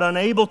approach God,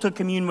 unable to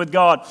commune with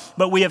God,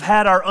 but we have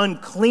had our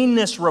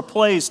uncleanness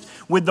replaced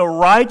with the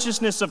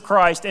righteousness of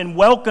Christ and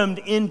welcomed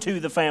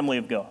into the family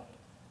of God.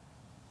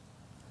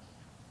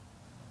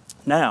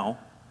 Now,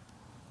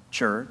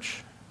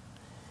 church,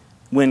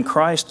 when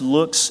Christ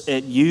looks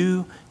at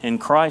you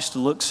and Christ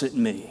looks at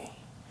me,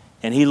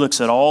 and He looks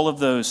at all of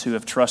those who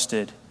have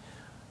trusted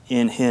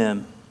in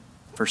Him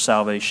for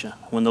salvation,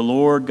 when the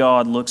Lord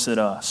God looks at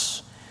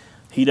us,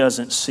 He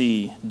doesn't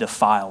see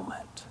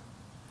defilement.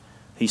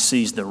 He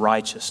sees the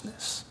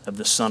righteousness of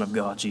the Son of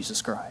God,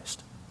 Jesus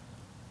Christ.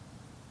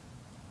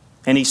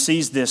 And He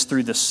sees this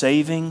through the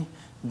saving,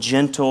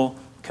 gentle,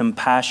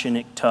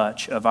 compassionate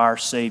touch of our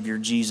Savior,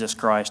 Jesus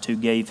Christ, who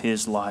gave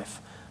His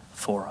life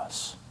for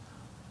us.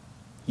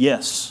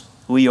 Yes,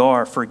 we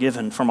are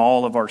forgiven from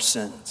all of our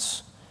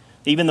sins,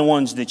 even the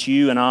ones that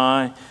you and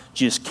I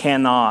just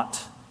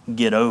cannot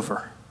get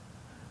over,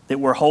 that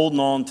we're holding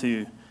on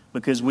to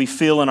because we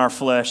feel in our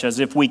flesh as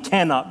if we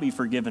cannot be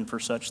forgiven for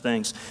such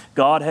things.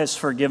 God has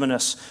forgiven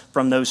us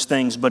from those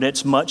things, but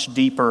it's much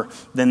deeper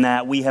than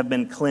that. We have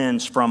been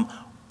cleansed from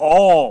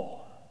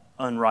all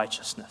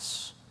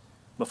unrighteousness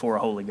before a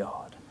holy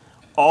God.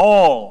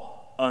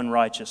 All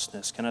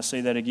unrighteousness. Can I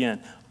say that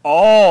again?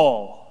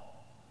 All.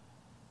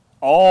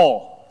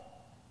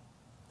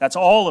 That's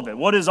all of it.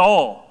 What is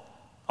all?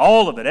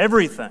 All of it,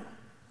 everything.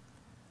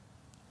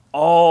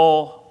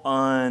 All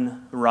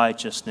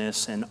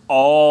unrighteousness, and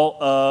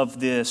all of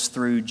this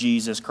through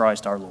Jesus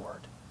Christ our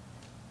Lord.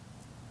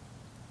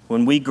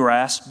 When we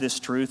grasp this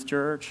truth,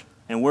 church,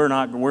 and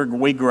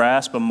we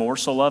grasp a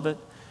morsel of it,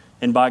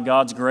 and by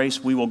God's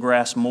grace we will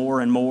grasp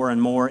more and more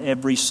and more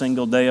every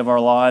single day of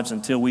our lives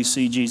until we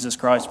see Jesus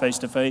Christ face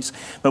to face.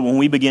 But when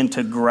we begin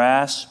to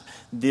grasp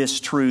this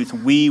truth,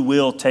 we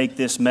will take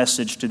this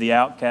message to the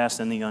outcast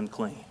and the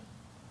unclean.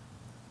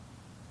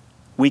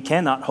 We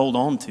cannot hold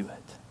on to it.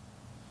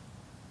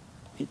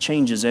 It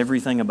changes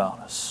everything about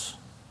us.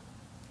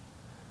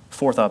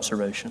 Fourth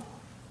observation.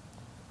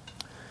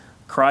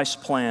 Christ's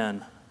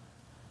plan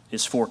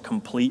is for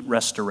complete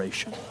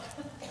restoration.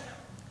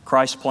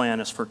 Christ's plan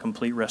is for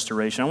complete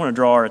restoration. I want to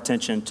draw our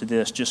attention to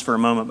this just for a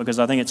moment because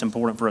I think it's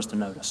important for us to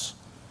notice.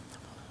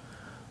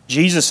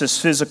 Jesus'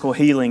 physical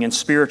healing and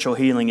spiritual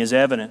healing is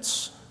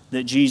evidence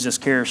that Jesus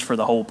cares for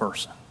the whole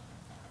person.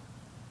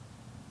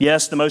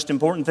 Yes, the most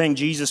important thing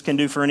Jesus can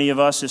do for any of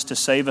us is to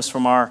save us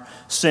from our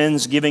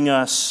sins, giving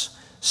us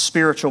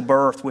spiritual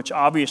birth, which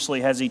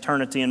obviously has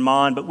eternity in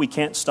mind, but we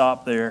can't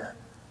stop there.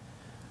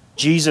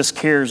 Jesus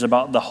cares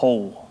about the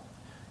whole.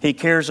 He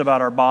cares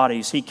about our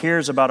bodies. He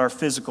cares about our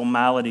physical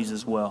maladies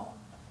as well.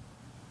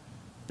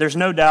 There's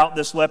no doubt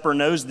this leper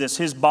knows this.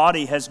 His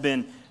body has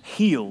been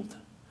healed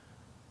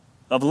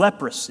of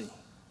leprosy.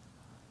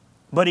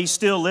 But he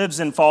still lives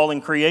in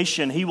fallen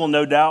creation. He will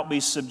no doubt be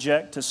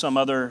subjected to some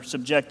other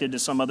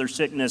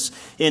sickness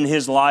in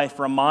his life,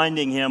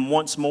 reminding him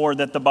once more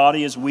that the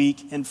body is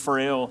weak and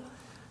frail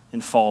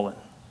and fallen.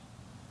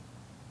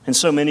 And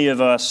so many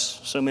of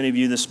us, so many of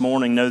you this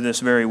morning know this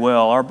very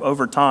well.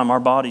 Over time, our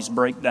bodies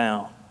break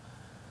down.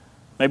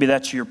 Maybe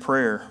that's your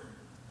prayer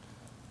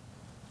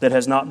that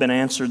has not been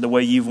answered the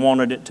way you've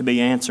wanted it to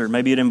be answered.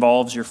 Maybe it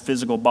involves your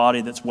physical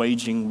body that's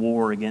waging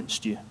war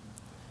against you.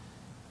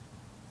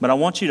 But I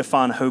want you to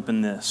find hope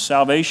in this.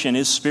 Salvation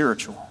is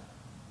spiritual,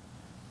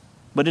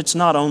 but it's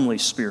not only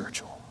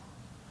spiritual.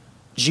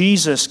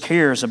 Jesus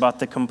cares about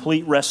the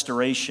complete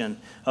restoration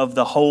of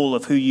the whole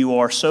of who you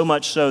are, so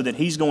much so that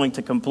He's going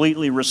to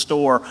completely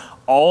restore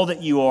all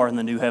that you are in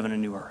the new heaven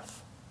and new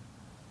earth.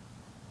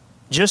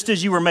 Just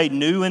as you were made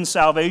new in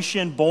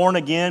salvation, born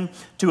again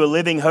to a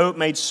living hope,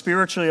 made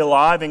spiritually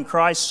alive in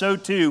Christ, so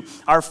too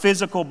our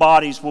physical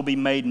bodies will be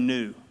made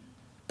new.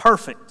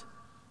 Perfect.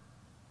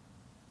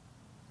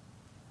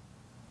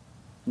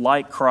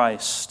 Like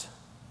Christ,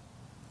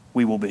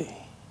 we will be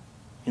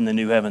in the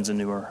new heavens and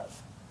new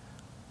earth.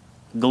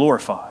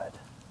 Glorified.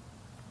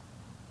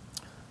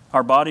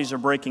 Our bodies are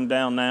breaking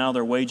down now.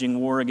 They're waging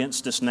war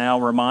against us now,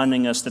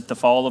 reminding us that the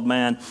fall of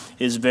man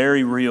is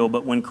very real.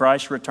 But when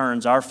Christ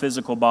returns, our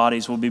physical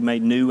bodies will be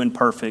made new and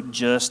perfect,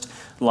 just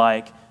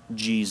like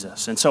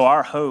Jesus. And so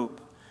our hope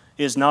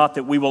is not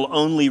that we will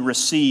only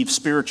receive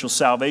spiritual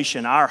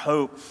salvation. Our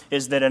hope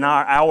is that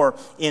our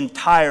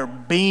entire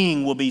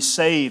being will be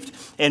saved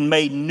and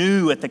made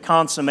new at the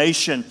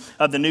consummation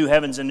of the new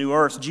heavens and new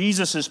earth.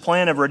 Jesus'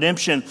 plan of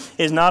redemption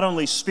is not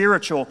only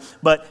spiritual,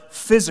 but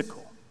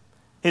physical.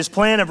 His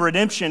plan of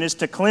redemption is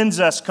to cleanse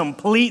us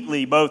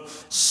completely,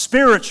 both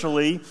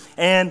spiritually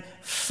and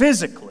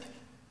physically.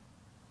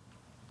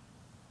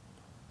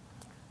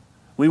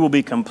 We will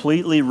be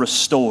completely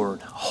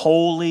restored,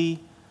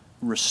 wholly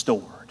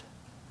restored,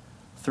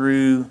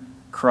 through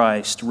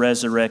Christ,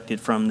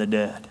 resurrected from the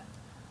dead,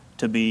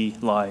 to be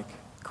like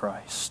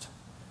Christ.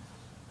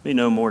 Be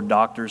no more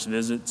doctor's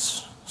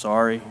visits.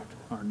 Sorry,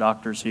 our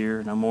doctors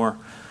here, no more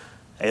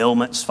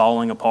ailments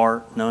falling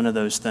apart, none of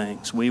those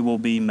things. We will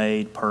be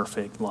made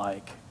perfect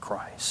like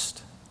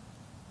Christ.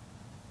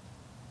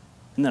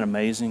 Isn't that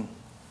amazing?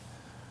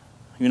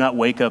 You not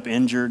wake up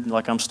injured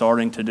like I'm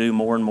starting to do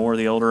more and more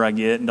the older I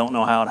get and don't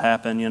know how it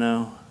happened, you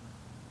know.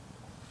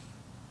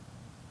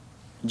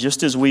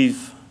 Just as we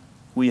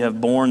have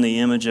borne the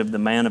image of the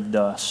man of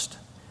dust,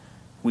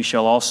 we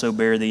shall also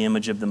bear the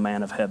image of the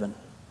man of heaven.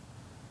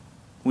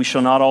 We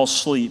shall not all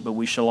sleep, but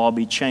we shall all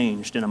be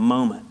changed in a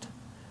moment,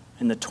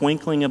 in the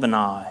twinkling of an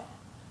eye,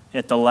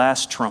 at the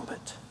last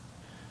trumpet.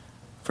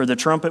 For the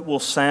trumpet will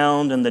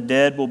sound, and the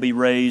dead will be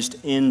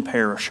raised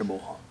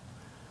imperishable.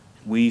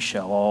 We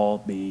shall all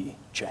be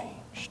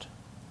changed.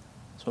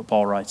 That's what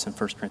Paul writes in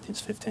 1 Corinthians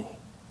 15.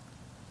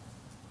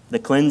 The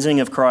cleansing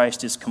of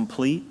Christ is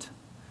complete.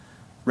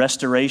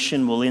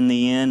 Restoration will in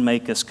the end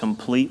make us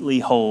completely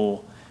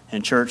whole.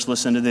 And church,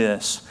 listen to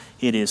this.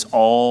 It is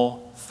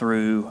all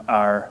through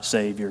our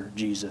Savior,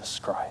 Jesus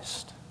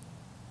Christ.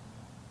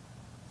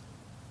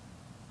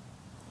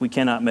 We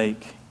cannot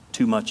make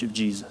too much of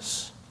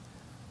Jesus.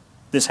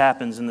 This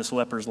happens in this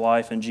leper's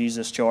life, and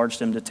Jesus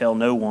charged him to tell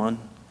no one.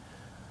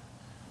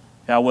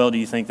 How well do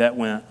you think that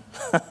went?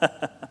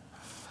 The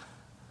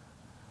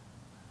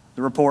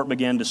report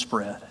began to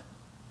spread.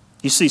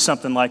 You see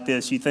something like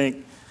this, you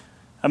think,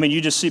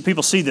 you just see,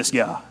 people see this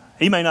guy.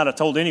 He may not have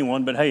told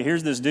anyone, but hey,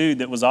 here's this dude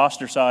that was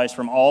ostracized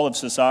from all of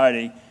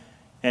society,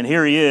 and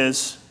here he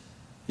is.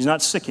 He's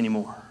not sick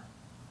anymore.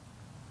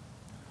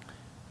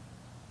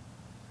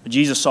 But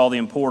Jesus saw the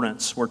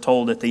importance, we're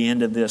told at the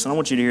end of this. And I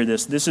want you to hear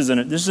this. This is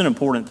an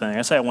important thing.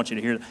 I say I want you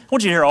to hear it. I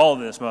want you to hear all of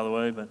this, by the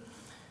way.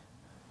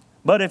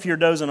 But if you're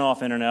dozing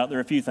off in and out, there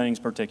are a few things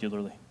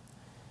particularly.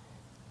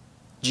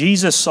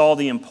 Jesus saw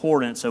the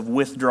importance of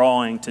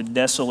withdrawing to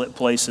desolate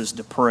places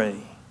to pray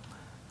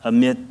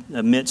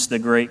amidst the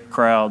great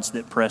crowds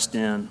that pressed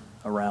in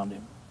around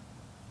him.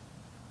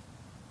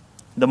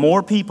 The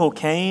more people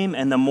came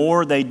and the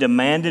more they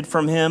demanded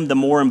from him, the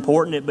more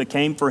important it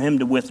became for him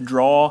to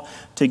withdraw,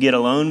 to get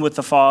alone with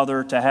the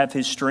Father, to have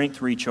his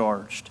strength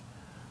recharged.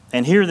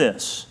 And hear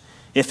this.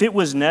 If it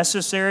was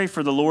necessary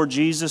for the Lord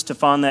Jesus to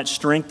find that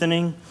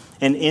strengthening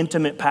and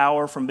intimate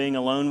power from being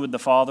alone with the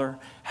Father,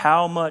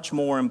 how much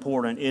more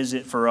important is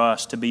it for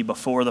us to be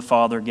before the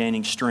Father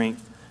gaining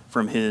strength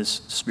from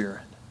His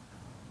Spirit?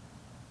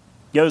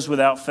 Goes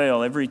without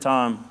fail every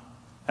time,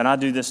 and I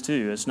do this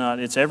too. It's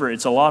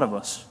a lot of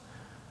us.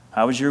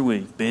 How was your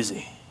week?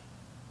 Busy.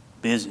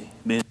 I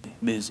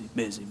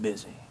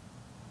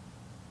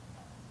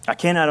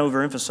cannot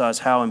overemphasize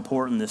how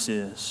important this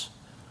is.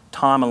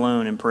 Time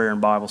alone in prayer and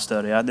Bible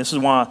study. This is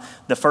why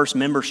the first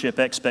membership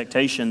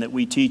expectation that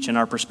we teach in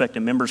our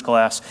prospective members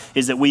class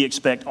is that we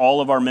expect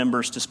all of our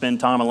members to spend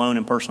time alone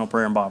in personal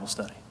prayer and Bible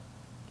study.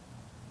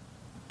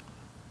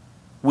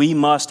 We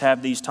must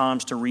have these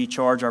times to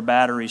recharge our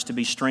batteries, to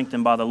be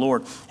strengthened by the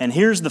Lord. And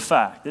here's the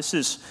fact. This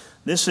is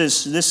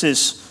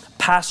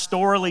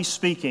pastorally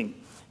speaking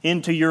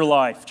into your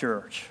life,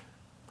 church.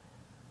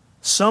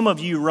 Some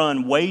of you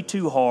run way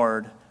too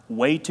hard,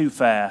 way too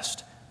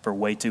fast, for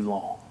way too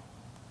long.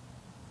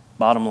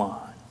 Bottom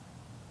line.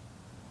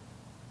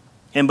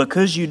 And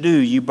because you do,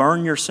 you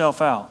burn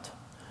yourself out.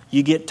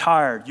 You get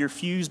tired, your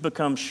fuse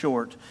becomes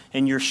short,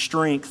 and your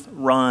strength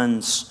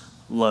runs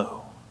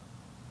low.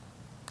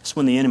 That's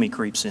when the enemy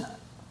creeps in.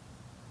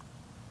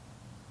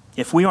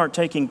 If we aren't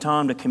taking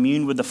time to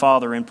commune with the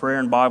Father in prayer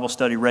and Bible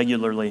study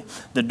regularly,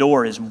 the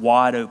door is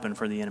wide open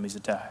for the enemy's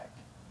attack.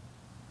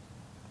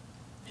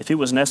 If it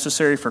was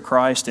necessary for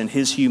Christ and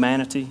His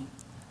humanity,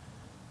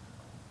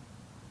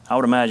 I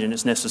would imagine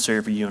it's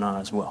necessary for you and I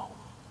as well.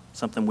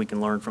 Something we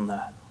can learn from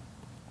that.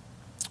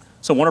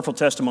 It's a wonderful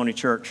testimony,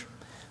 church,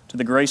 to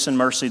the grace and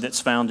mercy that's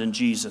found in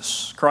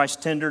Jesus.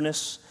 Christ's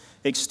tenderness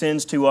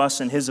extends to us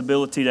and His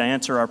ability to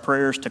answer our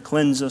prayers, to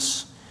cleanse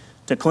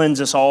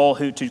all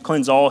who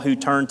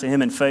turn to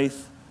Him in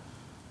faith.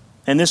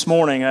 And this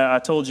morning, I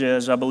told you,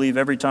 as I believe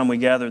every time we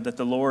gathered, that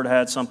the Lord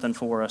had something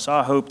for us.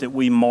 I hope that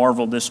we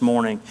marvel this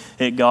morning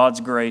at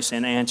God's grace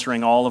in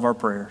answering all of our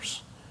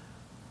prayers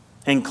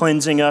and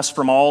cleansing us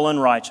from all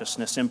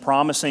unrighteousness and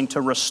promising to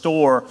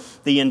restore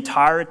the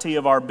entirety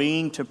of our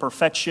being to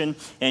perfection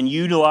and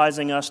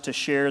utilizing us to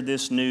share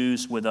this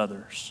news with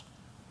others.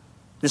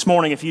 This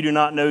morning, if you do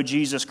not know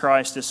Jesus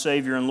Christ as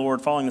Savior and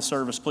Lord, following the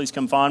service, please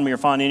come find me or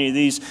find any of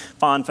these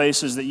fine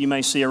faces that you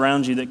may see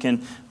around you that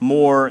can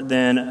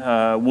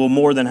will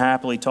more than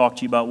happily talk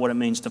to you about what it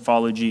means to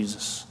follow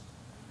Jesus.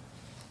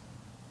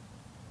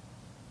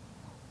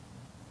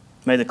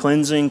 May the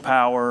cleansing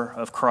power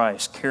of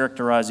Christ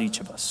characterize each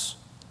of us,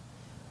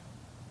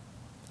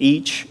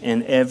 each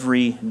and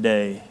every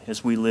day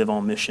as we live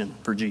on mission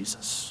for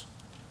Jesus.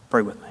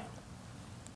 Pray with me.